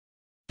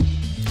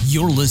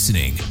You're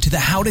listening to the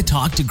How to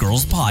Talk to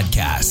Girls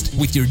podcast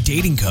with your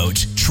dating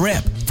coach,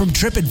 Trip, from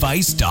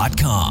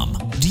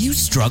tripadvice.com. Do you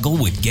struggle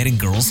with getting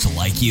girls to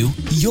like you?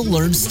 You'll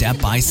learn step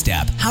by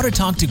step how to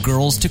talk to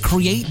girls to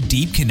create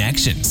deep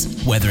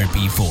connections, whether it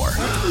be for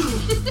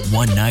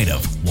one night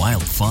of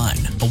wild fun,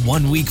 a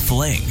 1-week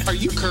fling. Are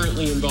you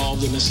currently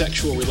involved in a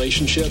sexual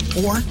relationship?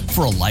 Or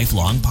for a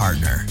lifelong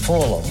partner.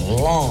 Full of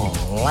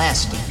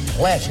long-lasting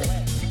pleasure.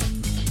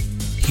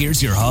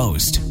 Here's your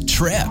host,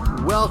 Trip.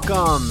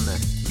 Welcome,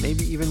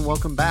 maybe even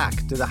welcome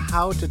back to the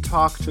How to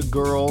Talk to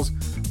Girls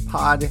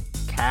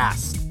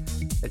podcast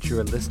that you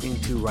are listening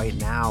to right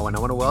now. And I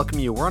want to welcome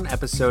you. We're on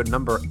episode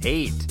number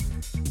 8.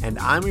 And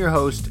I'm your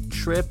host,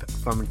 Trip,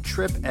 from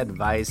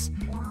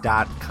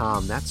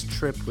tripadvice.com. That's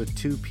Trip with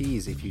 2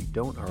 P's if you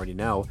don't already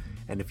know.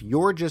 And if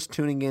you're just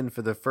tuning in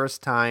for the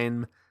first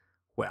time,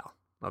 well,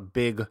 a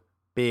big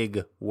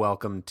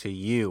welcome to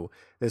you.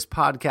 This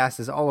podcast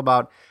is all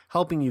about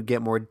helping you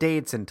get more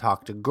dates and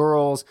talk to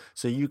girls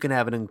so you can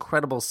have an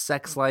incredible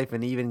sex life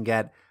and even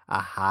get a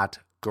hot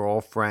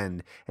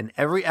girlfriend. In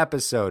every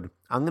episode,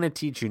 I'm going to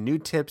teach you new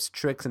tips,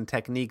 tricks, and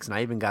techniques, and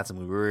I even got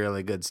some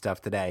really good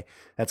stuff today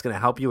that's going to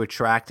help you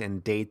attract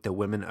and date the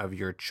women of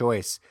your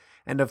choice.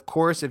 And of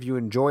course, if you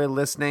enjoy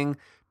listening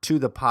to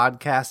the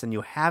podcast and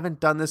you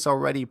haven't done this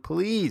already,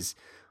 please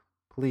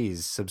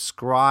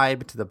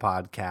subscribe to the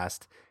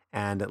podcast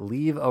and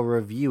leave a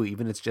review,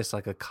 even if it's just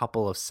like a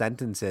couple of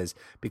sentences,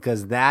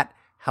 because that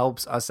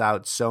helps us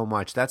out so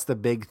much. That's the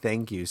big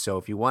thank you. So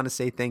if you want to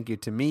say thank you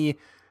to me,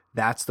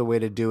 that's the way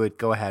to do it.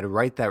 Go ahead,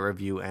 write that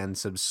review and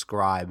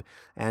subscribe.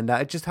 And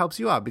it just helps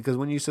you out because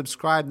when you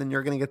subscribe, then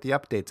you're going to get the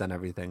updates on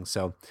everything.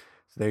 So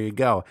there you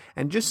go.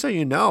 And just so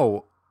you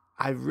know,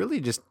 I've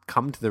really just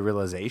come to the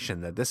realization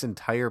that this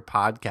entire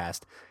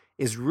podcast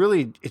is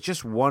really, it's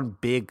just one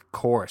big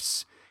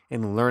course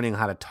in learning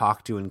how to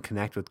talk to and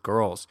connect with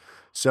girls.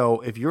 So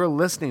if you're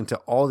listening to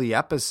all the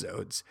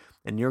episodes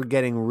and you're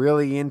getting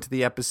really into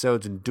the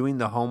episodes and doing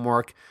the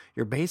homework,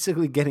 you're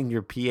basically getting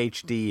your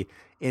PhD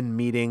in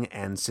meeting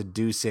and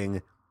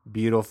seducing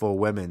beautiful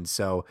women.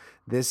 So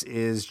this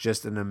is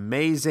just an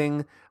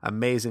amazing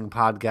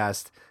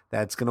podcast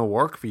that's going to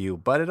work for you.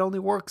 But it only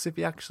works if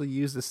you actually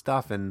use the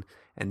stuff and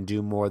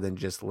do more than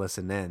just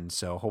listen in.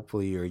 So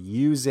hopefully you're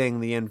using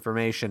the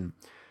information.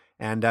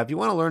 And if you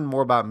want to learn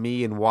more about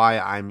me and why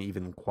I'm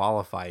even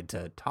qualified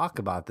to talk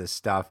about this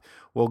stuff,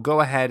 well,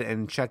 go ahead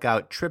and check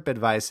out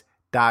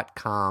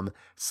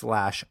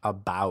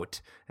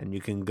tripadvice.com/about. And you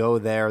can go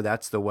there,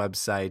 that's the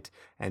website,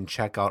 and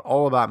check out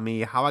all about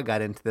me, how I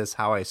got into this,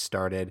 how I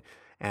started.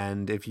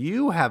 And if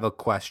you have a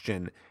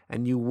question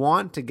and you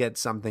want to get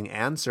something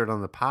answered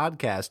on the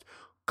podcast,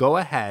 go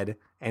ahead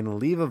and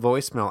leave a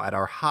voicemail at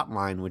our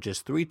hotline, which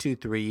is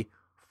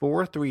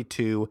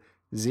 323-432-0025.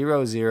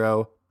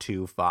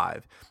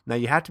 Now,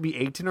 you have to be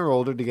 18 or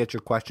older to get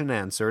your question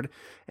answered,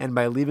 and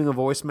by leaving a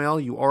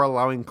voicemail, you are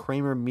allowing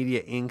Kramer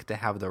Media Inc. to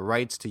have the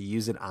rights to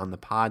use it on the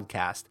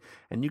podcast.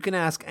 And you can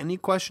ask any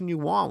question you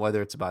want,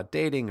 whether it's about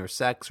dating or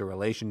sex or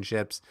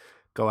relationships.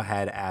 Go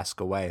ahead, ask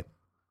away.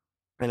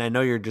 And I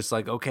know you're just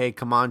like, okay,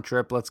 come on,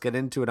 Trip, let's get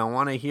into it. I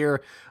want to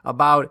hear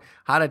about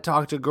how to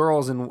talk to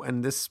girls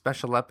in this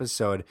special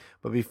episode.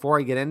 But before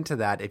I get into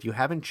that, if you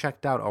haven't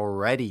checked out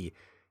already,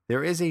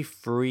 there is a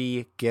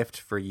free gift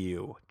for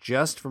you,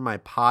 just for my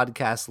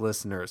podcast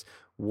listeners.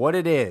 What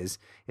it is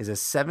a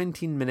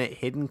 17-minute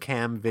hidden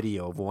cam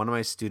video of one of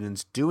my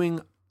students doing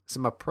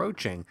some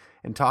approaching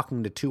and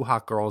talking to 2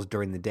 hot girls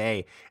during the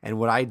day. And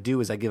what I do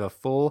is I give a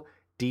full,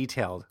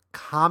 detailed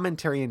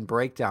commentary and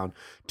breakdown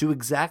to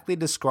exactly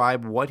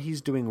describe what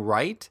he's doing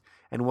right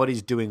and what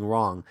he's doing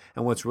wrong.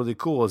 And what's really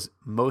cool is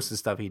most of the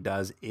stuff he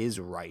does is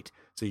right.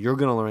 So you're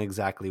going to learn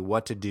exactly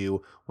what to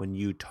do when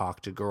you talk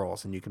to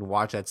girls. And you can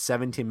watch that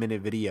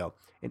 17-minute video.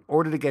 In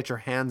order to get your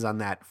hands on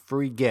that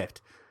free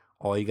gift,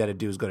 all you got to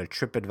do is go to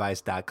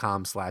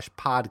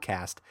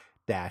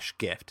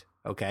tripadvice.com/podcast-gift.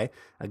 Okay?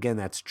 Again,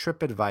 that's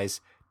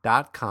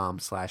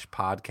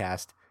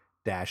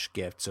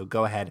tripadvice.com/podcast-gift. So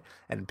go ahead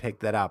and pick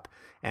that up.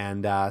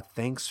 And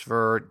thanks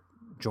for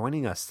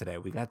joining us today.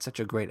 We got such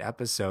a great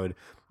episode.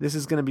 This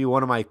is going to be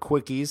one of my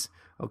quickies.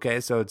 Okay,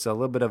 so it's a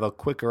little bit of a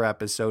quicker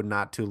episode,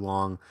 not too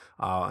long,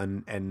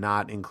 and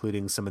not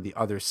including some of the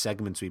other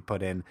segments we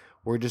put in.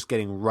 We're just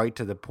getting right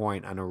to the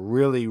point on a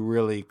really,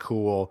 really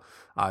cool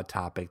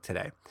topic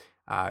today.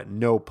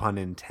 No pun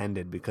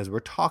intended, because we're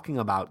talking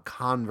about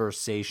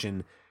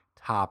conversation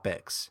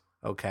topics.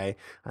 Okay,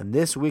 on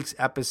this week's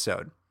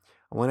episode,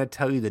 I want to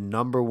tell you the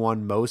number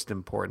one most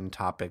important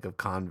topic of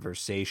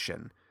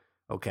conversation.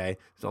 Okay,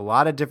 there's a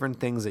lot of different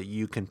things that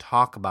you can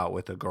talk about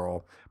with a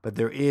girl, but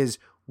there is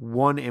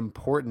one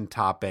important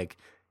topic.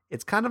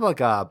 It's kind of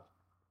like a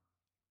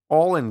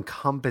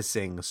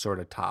all-encompassing sort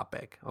of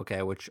topic,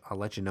 okay, which I'll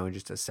let you know in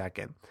just a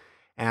second.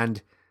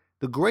 And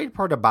the great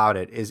part about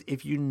it is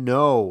if you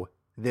know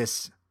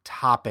this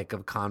topic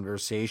of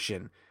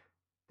conversation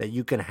that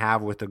you can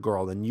have with a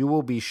girl, then you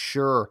will be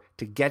sure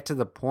to get to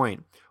the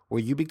point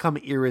where you become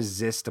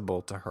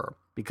irresistible to her,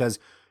 because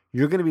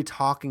You're going to be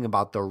talking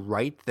about the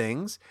right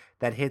things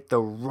that hit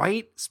the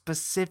right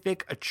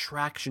specific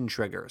attraction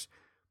triggers.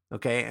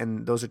 Okay,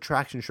 and those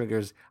attraction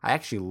triggers, I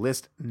actually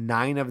list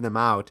 9 of them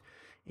out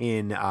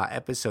in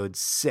episode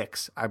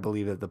 6, I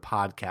believe, of the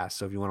podcast.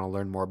 So if you want to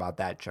learn more about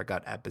that, check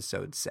out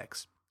episode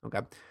 6.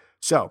 Okay,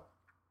 so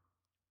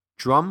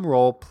drum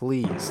roll,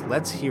 please.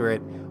 Let's hear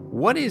it.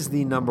 What is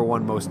the number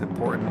one most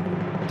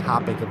important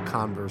topic of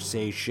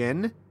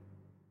conversation?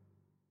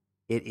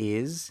 It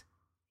is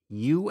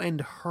you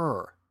and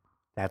her.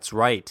 That's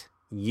right,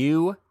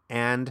 you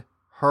and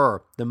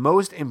her. The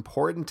most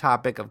important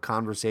topic of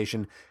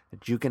conversation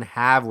that you can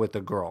have with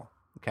a girl.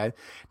 Okay,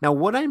 now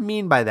what I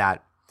mean by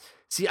that,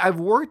 see, I've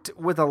worked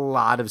with a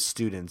lot of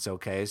students.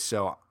 Okay,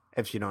 so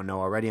if you don't know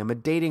already, I'm a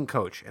dating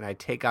coach and I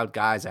take out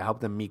guys, I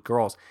help them meet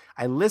girls.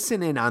 I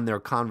listen in on their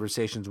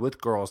conversations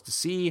with girls to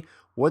see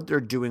what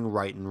they're doing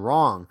right and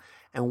wrong.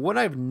 And what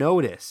I've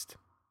noticed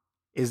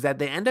is that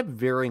they end up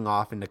veering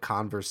off into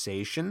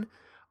conversation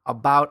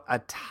about a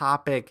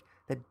topic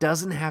that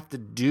doesn't have to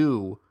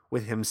do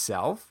with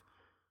himself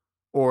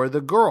or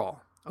the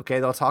girl.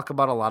 Okay, they'll talk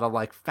about a lot of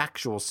like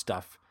factual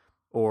stuff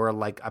or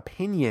like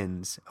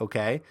opinions,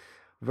 okay?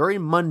 Very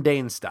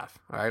mundane stuff,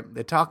 all right?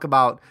 They talk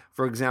about,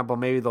 for example,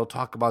 maybe they'll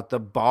talk about the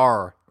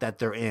bar that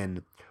they're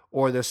in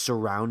or the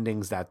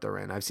surroundings that they're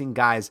in. I've seen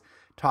guys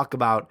talk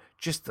about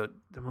just the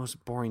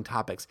most boring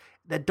topics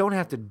that don't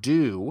have to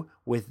do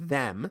with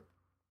them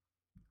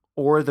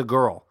or the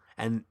girl.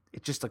 And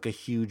it's just like a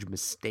huge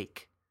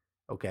mistake,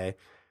 okay?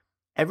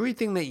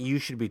 Everything that you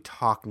should be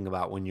talking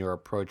about when you're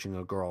approaching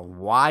a girl,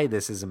 why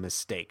this is a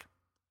mistake,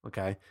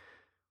 okay?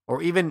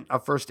 Or even a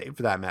first date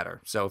for that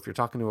matter. So if you're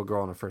talking to a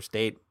girl on a first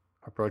date,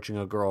 approaching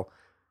a girl,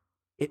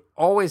 it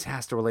always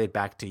has to relate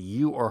back to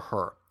you or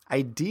her.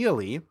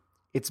 Ideally,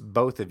 it's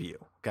both of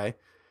you, okay?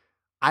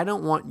 I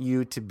don't want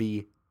you to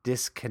be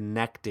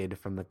disconnected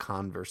from the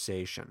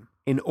conversation.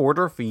 In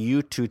order for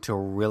you two to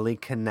really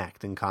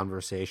connect in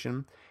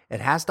conversation,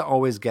 it has to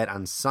always get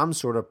on some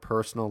sort of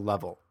personal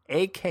level,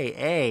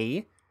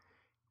 aka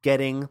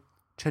getting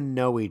to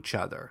know each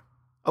other.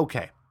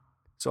 Okay,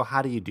 so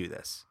how do you do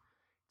this?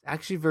 It's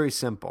actually very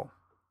simple.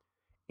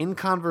 In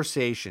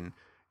conversation,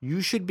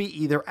 you should be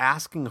either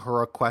asking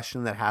her a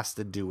question that has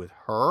to do with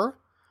her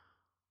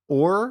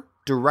or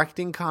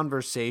directing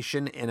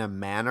conversation in a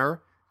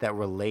manner that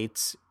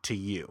relates to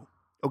you.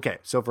 Okay,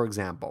 so for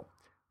example,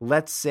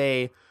 let's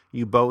say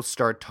you both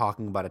start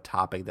talking about a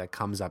topic that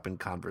comes up in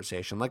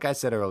conversation. Like I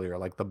said earlier,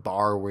 like the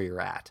bar where you're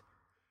at.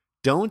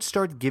 Don't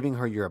start giving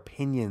her your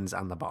opinions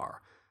on the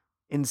bar.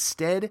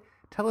 Instead,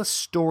 tell a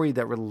story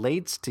that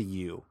relates to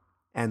you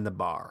and the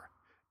bar.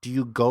 Do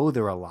you go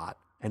there a lot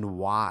and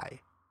why?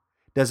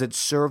 Does it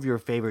serve your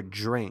favorite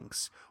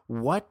drinks?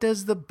 What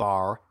does the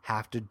bar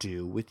have to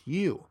do with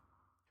you?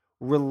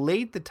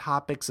 Relate the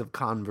topics of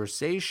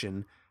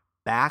conversation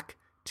back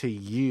to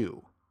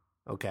you,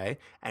 okay?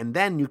 And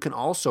then you can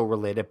also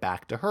relate it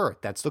back to her.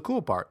 That's the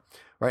cool part,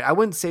 right? I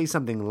wouldn't say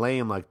something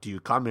lame like, do you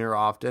come here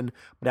often?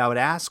 But I would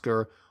ask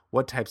her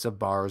what types of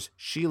bars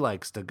she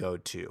likes to go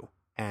to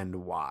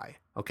and why,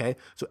 okay?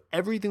 So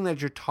everything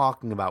that you're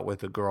talking about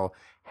with a girl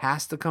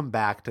has to come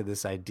back to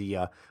this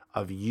idea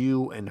of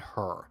you and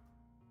her.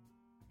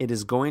 It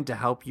is going to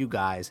help you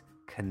guys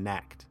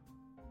connect,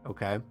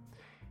 okay?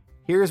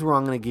 Here's where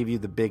I'm going to give you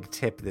the big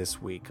tip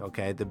this week,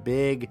 okay? The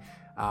big,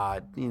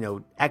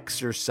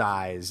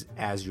 exercise,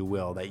 as you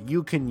will, that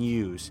you can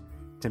use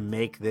to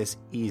make this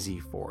easy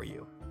for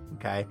you,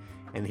 okay?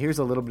 And here's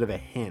a little bit of a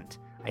hint.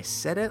 I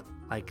said it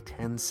like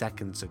 10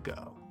 seconds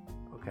ago,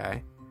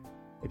 okay?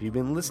 If you've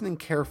been listening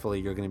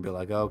carefully, you're going to be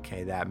like,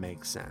 okay, that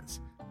makes sense.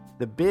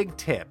 The big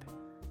tip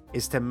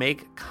is to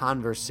make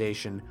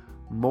conversation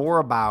more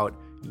about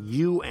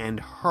you and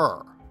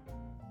her.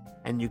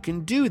 And you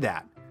can do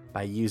that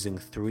by using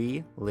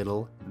 3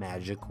 little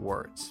magic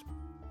words.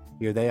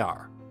 Here they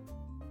are.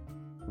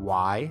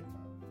 Why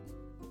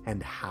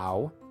and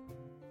how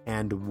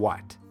and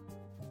what.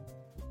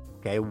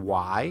 Okay,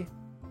 why,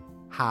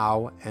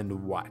 how,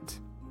 and what.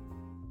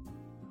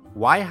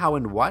 Why, how,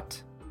 and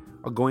what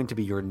are going to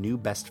be your new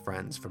best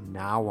friends from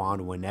now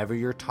on whenever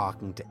you're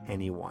talking to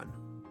anyone.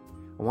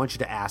 I want you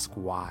to ask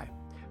why.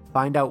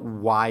 Find out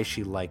why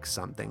she likes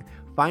something.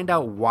 Find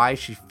out why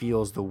she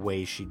feels the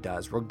way she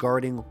does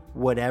regarding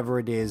whatever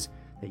it is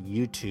that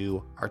you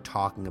two are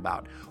talking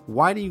about.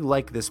 Why do you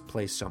like this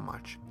place so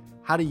much?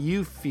 How do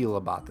you feel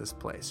about this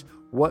place?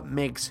 What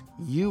makes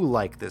you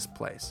like this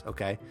place?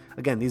 Okay.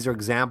 Again, these are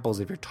examples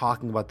if you're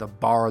talking about the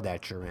bar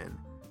that you're in.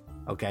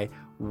 Okay.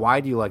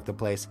 Why do you like the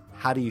place?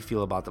 How do you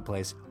feel about the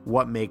place?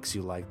 What makes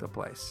you like the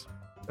place?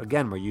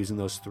 Again, we're using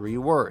those 3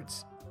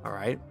 words. All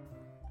right.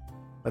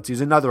 Let's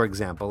use another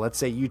example. Let's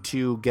say you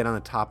two get on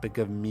the topic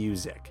of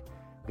music.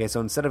 Okay.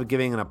 So instead of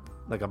giving a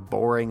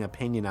boring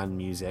opinion on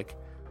music,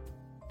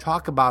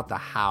 talk about the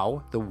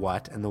how, the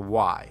what, and the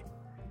why.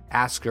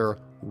 Ask her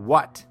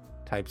what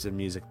types of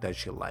music does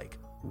she like?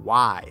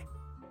 Why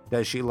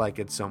does she like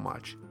it so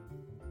much?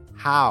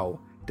 How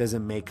does it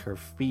make her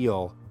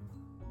feel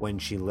when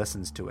she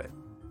listens to it?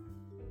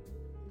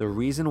 The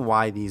reason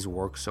why these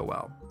work so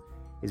well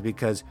is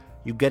because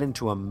you get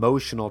into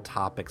emotional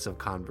topics of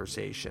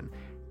conversation.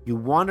 You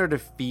want her to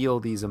feel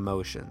these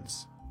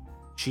emotions.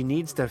 She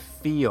needs to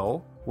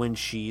feel when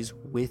she's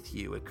with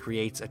you. It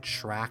creates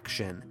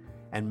attraction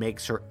and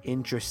makes her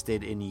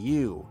interested in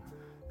you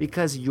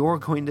because you're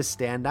going to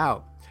stand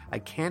out. I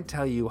can't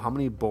tell you how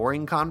many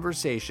boring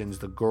conversations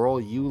the girl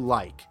you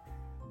like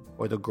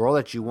or the girl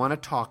that you want to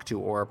talk to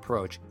or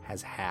approach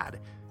has had.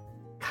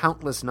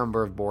 Countless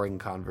number of boring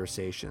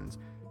conversations.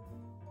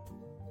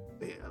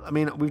 I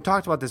mean, we've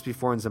talked about this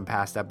before in some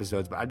past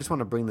episodes, but I just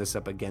want to bring this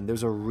up again.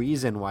 There's a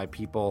reason why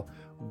people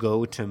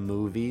go to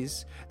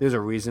movies. There's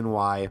a reason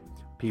why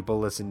people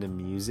listen to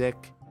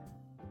music.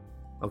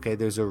 Okay,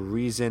 there's a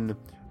reason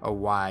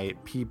why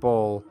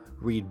people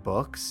read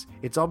books.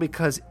 It's all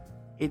because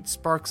it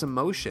sparks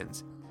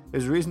emotions.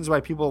 There's reasons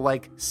why people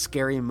like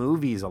scary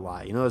movies a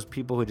lot. You know those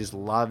people who just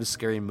love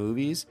scary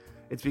movies?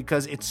 It's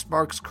because it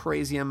sparks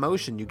crazy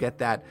emotion. You get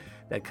that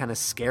kind of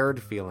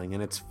scared feeling,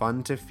 and it's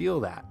fun to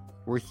feel that.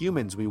 We're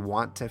humans. We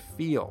want to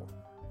feel,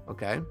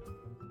 okay?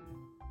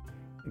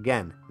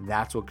 Again,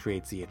 that's what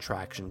creates the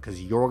attraction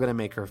because you're going to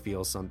make her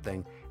feel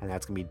something, and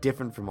that's going to be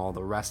different from all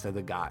the rest of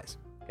the guys,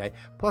 okay?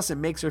 Plus, it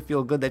makes her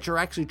feel good that you're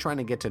actually trying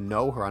to get to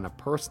know her on a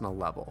personal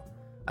level.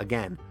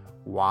 Again,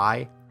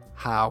 why,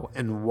 how,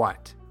 and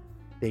what.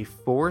 They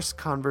force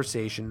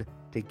conversation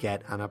to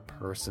get on a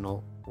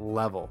personal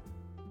level.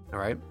 All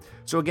right.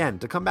 So again,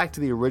 to come back to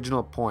the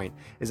original point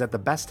is that the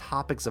best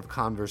topics of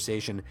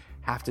conversation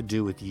have to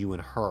do with you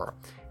and her.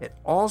 It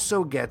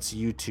also gets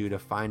you two to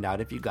find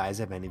out if you guys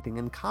have anything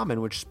in common,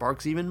 which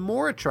sparks even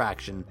more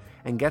attraction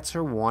and gets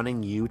her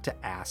wanting you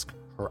to ask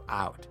her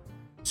out.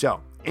 So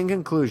in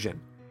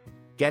conclusion,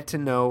 get to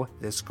know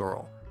this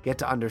girl, get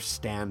to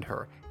understand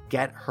her,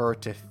 get her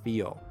to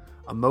feel.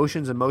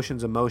 Emotions,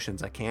 emotions,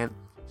 emotions. I can't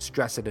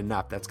stress it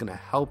enough. That's going to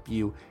help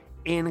you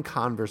in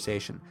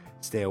conversation.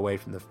 Stay away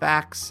from the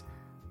facts,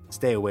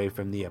 stay away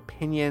from the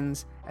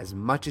opinions as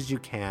much as you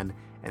can,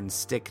 and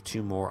stick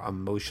to more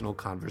emotional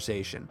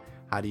conversation.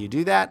 How do you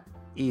do that?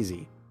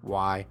 Easy.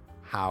 Why,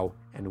 how,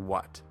 and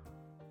what.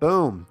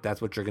 Boom. That's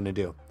what you're going to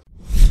do.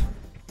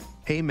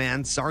 Hey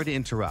man, sorry to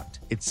interrupt.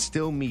 It's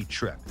still me,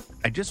 Trip.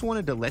 I just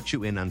wanted to let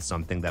you in on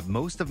something that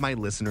most of my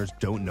listeners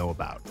don't know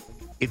about.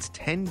 It's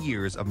 10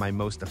 years of my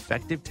most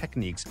effective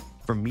techniques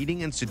for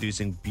meeting and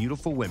seducing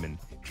beautiful women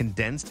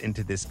condensed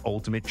into this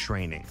ultimate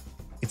training.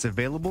 It's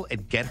available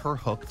at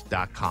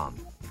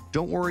getherhooked.com.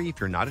 Don't worry if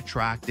you're not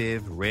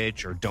attractive,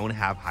 rich, or don't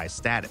have high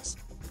status.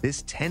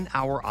 This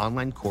 10-hour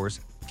online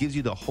course gives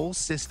you the whole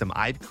system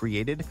I've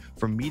created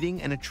for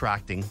meeting and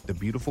attracting the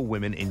beautiful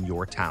women in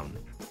your town.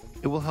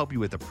 It will help you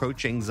with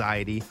approach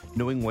anxiety,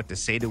 knowing what to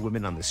say to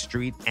women on the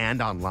street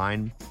and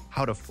online,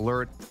 how to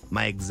flirt,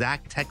 my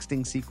exact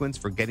texting sequence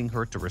for getting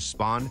her to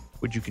respond,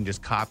 which you can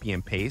just copy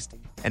and paste,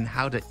 and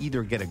how to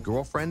either get a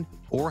girlfriend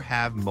or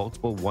have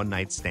multiple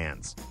one-night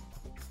stands.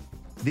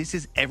 This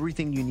is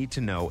everything you need to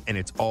know, and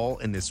it's all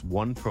in this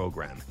one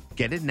program.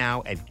 Get it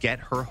now at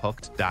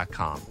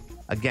getherhooked.com.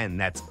 Again,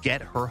 that's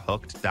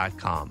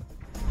getherhooked.com.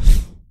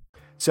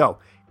 So,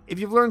 if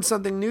you've learned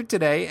something new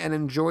today and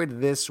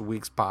enjoyed this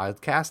week's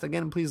podcast,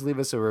 again, please leave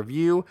us a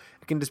review.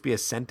 It can just be a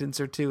sentence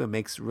or two. It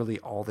makes really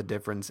all the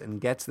difference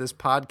and gets this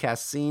podcast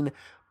seen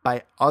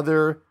by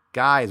other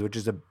guys, which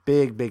is a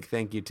big, big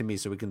thank you to me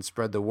so we can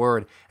spread the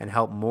word and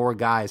help more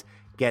guys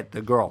get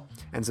the girl.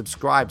 And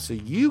subscribe so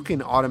you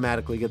can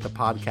automatically get the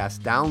podcast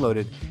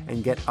downloaded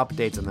and get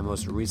updates on the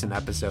most recent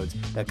episodes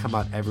that come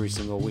out every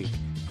single week.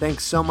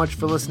 Thanks so much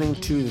for listening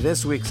to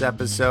this week's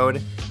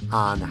episode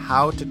on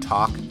how to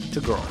talk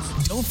to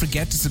girls. Don't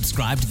forget to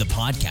subscribe to the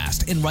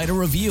podcast and write a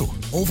review.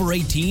 Over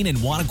 18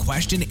 and want a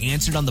question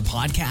answered on the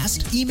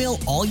podcast? Email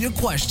all your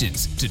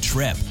questions to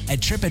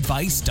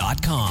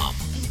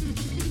Trip@tripadvice.com.